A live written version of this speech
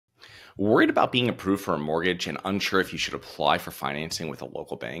Worried about being approved for a mortgage and unsure if you should apply for financing with a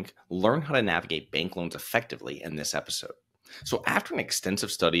local bank? Learn how to navigate bank loans effectively in this episode. So, after an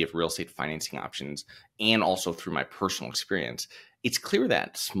extensive study of real estate financing options and also through my personal experience, it's clear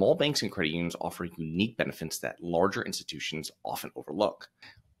that small banks and credit unions offer unique benefits that larger institutions often overlook.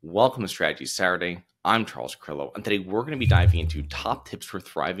 Welcome to Strategy Saturday. I'm Charles Carillo, and today we're going to be diving into top tips for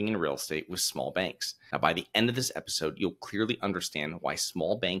thriving in real estate with small banks. Now, by the end of this episode, you'll clearly understand why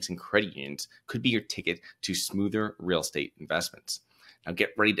small banks and credit unions could be your ticket to smoother real estate investments. Now,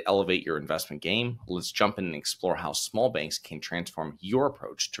 get ready to elevate your investment game. Let's jump in and explore how small banks can transform your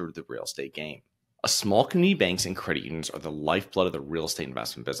approach to the real estate game. Small community banks and credit unions are the lifeblood of the real estate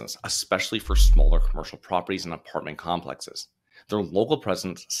investment business, especially for smaller commercial properties and apartment complexes. Their local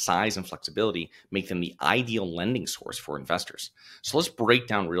presence, size, and flexibility make them the ideal lending source for investors. So let's break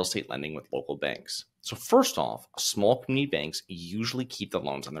down real estate lending with local banks. So first off, small community banks usually keep the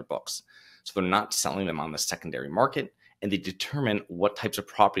loans on their books. So they're not selling them on the secondary market, and they determine what types of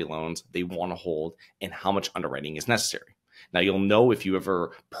property loans they want to hold and how much underwriting is necessary. Now, you'll know if you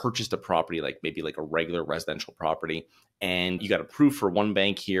ever purchased a property, like maybe like a regular residential property, and you got approved for one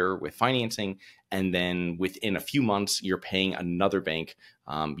bank here with financing, and then within a few months, you're paying another bank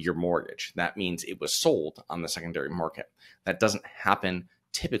your mortgage. That means it was sold on the secondary market. That doesn't happen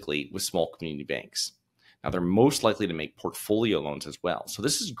typically with small community banks. Now, they're most likely to make portfolio loans as well. So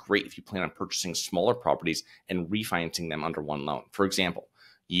this is great if you plan on purchasing smaller properties and refinancing them under one loan. For example,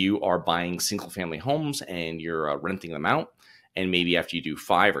 you are buying single family homes and you're renting them out. And maybe after you do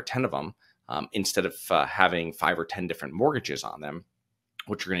 5 or 10 of them, instead of having 5 or 10 different mortgages on them,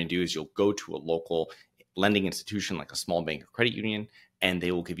 what you're going to do is you'll go to a local lending institution like a small bank or credit union, and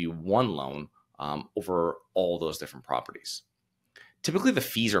they will give you one loan over all those different properties. Typically, the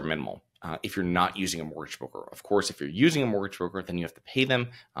fees are minimal if you're not using a mortgage broker. Of course, if you're using a mortgage broker, then you have to pay them.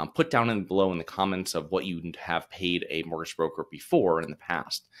 Put down below in the comments of what you have paid a mortgage broker before in the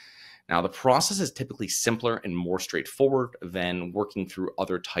past. Now, the process is typically simpler and more straightforward than working through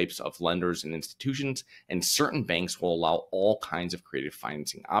other types of lenders and institutions, and certain banks will allow all kinds of creative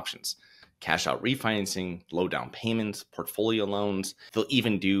financing options. Cash out refinancing, low down payments, portfolio loans. They'll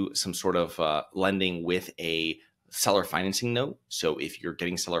even do some sort of lending with a seller financing note. So if you're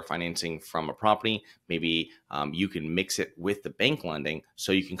getting seller financing from a property, maybe you can mix it with the bank lending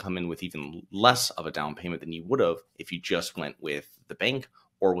so you can come in with even less of a down payment than you would have if you just went with the bank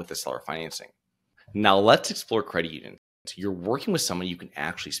or with the seller financing. Now let's explore credit unions. You're working with someone you can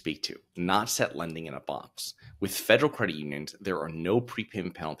actually speak to, not set lending in a box. With federal credit unions, there are no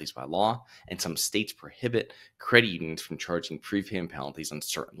prepayment penalties by law, and some states prohibit credit unions from charging prepayment penalties on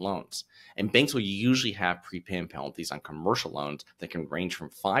certain loans. And banks will usually have prepayment penalties on commercial loans that can range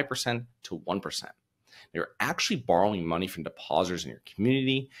from 5% to 1%. They're actually borrowing money from depositors in your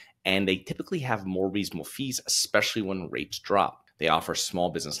community, and they typically have more reasonable fees, especially when rates drop. They offer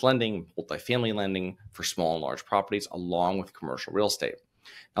small business lending, multifamily lending for small and large properties, along with commercial real estate.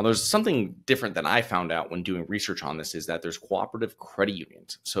 Now, there's something different that I found out when doing research on this is that there's cooperative credit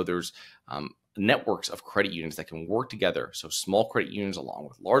unions. So there's networks of credit unions that can work together. So small credit unions along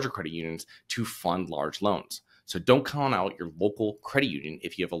with larger credit unions to fund large loans. So don't count out your local credit union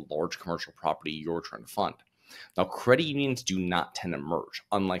if you have a large commercial property you're trying to fund. Now, credit unions do not tend to merge,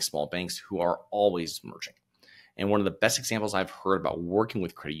 unlike small banks who are always merging. And one of the best examples I've heard about working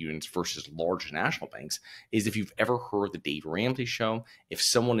with credit unions versus large national banks is if you've ever heard the Dave Ramsey show, if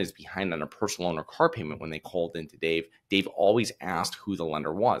someone is behind on a personal loan or car payment when they called into Dave always asked who the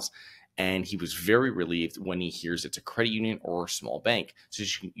lender was. And he was very relieved when he hears it's a credit union or a small bank. So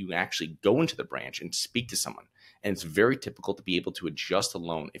you actually go into the branch and speak to someone. And it's very typical to be able to adjust a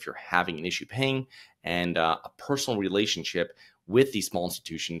loan if you're having an issue paying. And a personal relationship with these small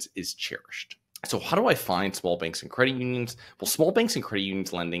institutions is cherished. So how do I find small banks and credit unions? Well, small banks and credit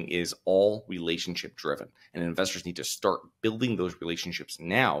unions lending is all relationship driven, and investors need to start building those relationships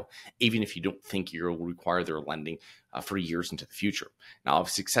now, even if you don't think you'll require their lending for years into the future. Now,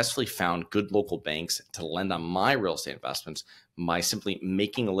 I've successfully found good local banks to lend on my real estate investments by simply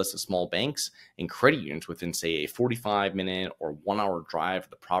making a list of small banks and credit unions within, say, a 45-minute or 1-hour drive of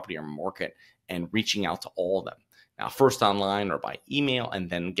the property or market and reaching out to all of them. Now, first online or by email, and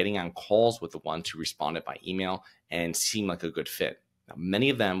then getting on calls with the ones who responded by email and seem like a good fit. Now, many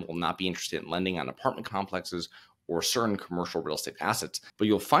of them will not be interested in lending on apartment complexes or certain commercial real estate assets, but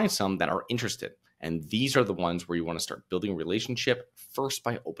you'll find some that are interested. And these are the ones where you want to start building a relationship first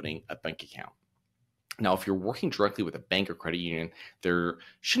by opening a bank account. Now, if you're working directly with a bank or credit union, there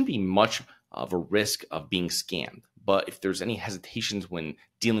shouldn't be much of a risk of being scammed. But if there's any hesitations when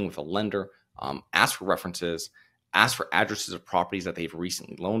dealing with a lender, ask for references. Ask for addresses of properties that they've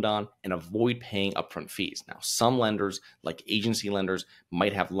recently loaned on, and avoid paying upfront fees. Now, some lenders, like agency lenders,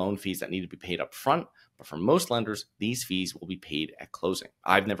 might have loan fees that need to be paid up front, but for most lenders, these fees will be paid at closing.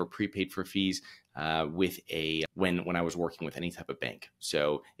 I've never prepaid for fees when I was working with any type of bank.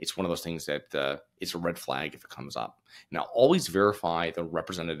 So it's one of those things that it's a red flag if it comes up. Now, always verify the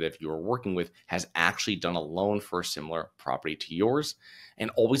representative you are working with has actually done a loan for a similar property to yours,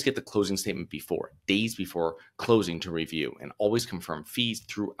 and always get the closing statement days before closing to review, and always confirm fees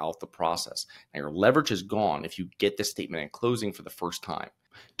throughout the process. Now, your leverage is gone if you get this statement at closing for the first time.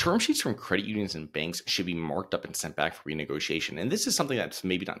 Term sheets from credit unions and banks should be marked up and sent back for renegotiation. And this is something that's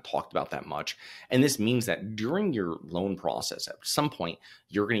maybe not talked about that much. And this means that during your loan process, at some point,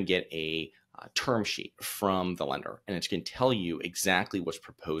 you're going to get a term sheet from the lender, and it's going to tell you exactly what's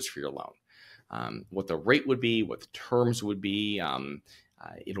proposed for your loan, what the rate would be, what the terms would be.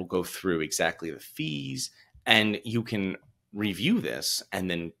 It'll go through exactly the fees, and you can review this and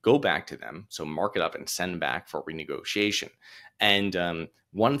then go back to them. So mark it up and send back for renegotiation. And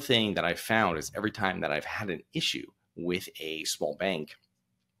one thing that I've found is every time that I've had an issue with a small bank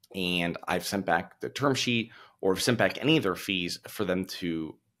and I've sent back the term sheet or sent back any of their fees for them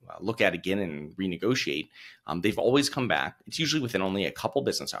to look at again and renegotiate, they've always come back. It's usually within only a couple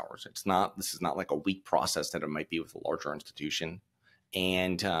business hours. This is not like a week process that it might be with a larger institution.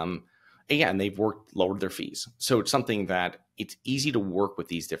 And they've lowered their fees. So it's something that it's easy to work with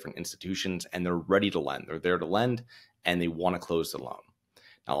these different institutions, and they're ready to lend. They're there to lend, and they want to close the loan.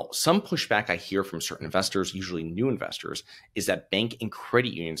 Now, some pushback I hear from certain investors, usually new investors, is that bank and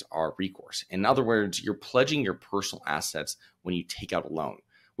credit unions are recourse. In other words, you're pledging your personal assets when you take out a loan,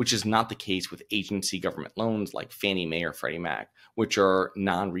 which is not the case with agency government loans like Fannie Mae or Freddie Mac, which are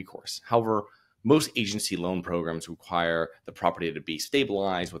non-recourse. However, most agency loan programs require the property to be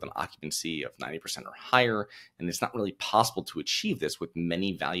stabilized with an occupancy of 90% or higher, and it's not really possible to achieve this with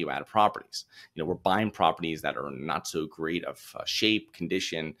many value-added properties. We're buying properties that are not so great of shape,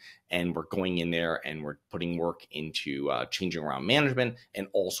 condition, and we're going in there and we're putting work into changing around management and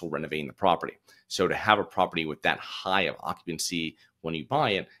also renovating the property. So to have a property with that high of occupancy when you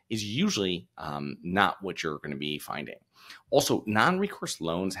buy it is usually not what you're going to be finding. Also, non-recourse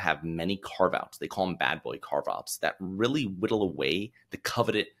loans have many carve-outs. They call them bad boy carve-outs that really whittle away the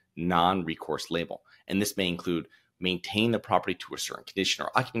coveted non-recourse label. And this may include maintain the property to a certain condition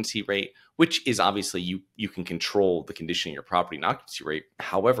or occupancy rate, which is obviously you can control the condition of your property and occupancy rate.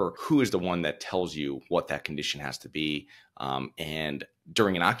 However, who is the one that tells you what that condition has to be? And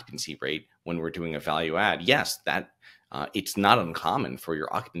during an occupancy rate, when we're doing a value add, yes, it's not uncommon for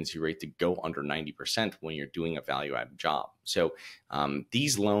your occupancy rate to go under 90% when you're doing a value add job. So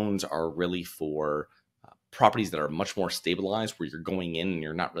these loans are really for properties that are much more stabilized, where you're going in and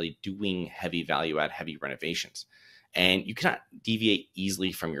you're not really doing heavy value add, heavy renovations. And you cannot deviate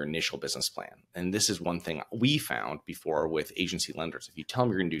easily from your initial business plan. And this is one thing we found before with agency lenders. If you tell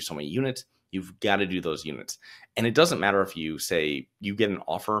them you're going to do so many units, you've got to do those units. And it doesn't matter if you say you get an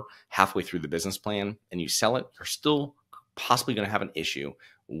offer halfway through the business plan and you sell it, you're still possibly going to have an issue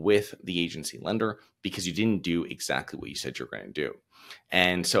with the agency lender because you didn't do exactly what you said you're going to do.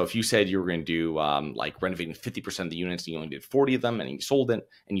 And so if you said you were going to do like renovating 50% of the units and you only did 40 of them and you sold it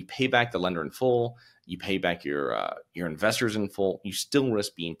and you pay back the lender in full, you pay back your investors in full, you still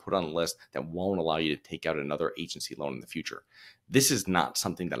risk being put on a list that won't allow you to take out another agency loan in the future. This is not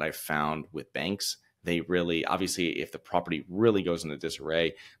something that I've found with banks. They really, obviously, if the property really goes into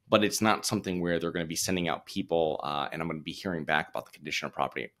disarray, but it's not something where they're going to be sending out people and I'm going to be hearing back about the condition of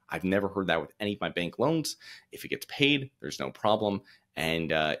property. I've never heard that with any of my bank loans. If it gets paid, there's no problem.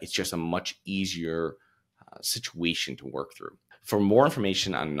 And it's just a much easier situation to work through. For more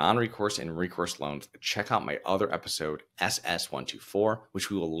information on non-recourse and recourse loans, check out my other episode, SS124,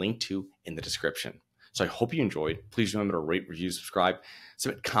 which we will link to in the description. So I hope you enjoyed. Please remember to rate, review, subscribe,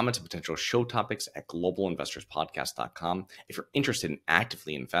 submit comments and potential show topics at globalinvestorspodcast.com. If you're interested in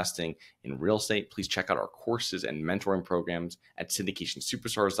actively investing in real estate, please check out our courses and mentoring programs at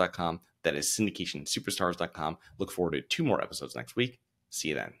syndicationsuperstars.com. That is syndicationsuperstars.com. Look forward to 2 more episodes next week. See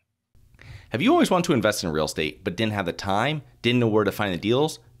you then. Have you always wanted to invest in real estate but didn't have the time, didn't know where to find the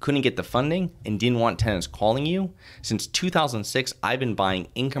deals, couldn't get the funding, and didn't want tenants calling you? Since 2006, I've been buying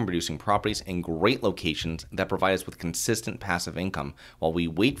income-producing properties in great locations that provide us with consistent passive income while we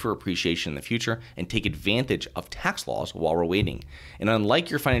wait for appreciation in the future and take advantage of tax laws while we're waiting. And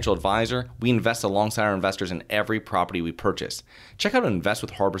unlike your financial advisor, we invest alongside our investors in every property we purchase. Check out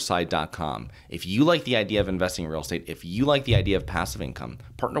investwithharborside.com. If you like the idea of investing in real estate, if you like the idea of passive income,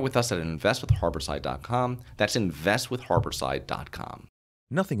 partner with us at investwithharborside.com. That's investwithharborside.com.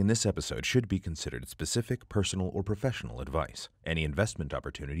 Nothing in this episode should be considered specific, personal, or professional advice. Any investment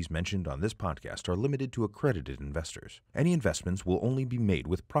opportunities mentioned on this podcast are limited to accredited investors. Any investments will only be made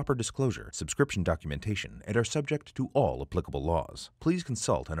with proper disclosure, subscription documentation, and are subject to all applicable laws. Please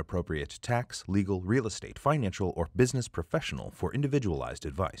consult an appropriate tax, legal, real estate, financial, or business professional for individualized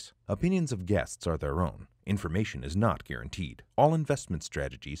advice. Opinions of guests are their own. Information is not guaranteed. All investment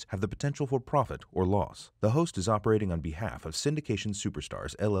strategies have the potential for profit or loss. The host is operating on behalf of Syndication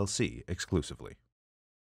Superstars LLC exclusively.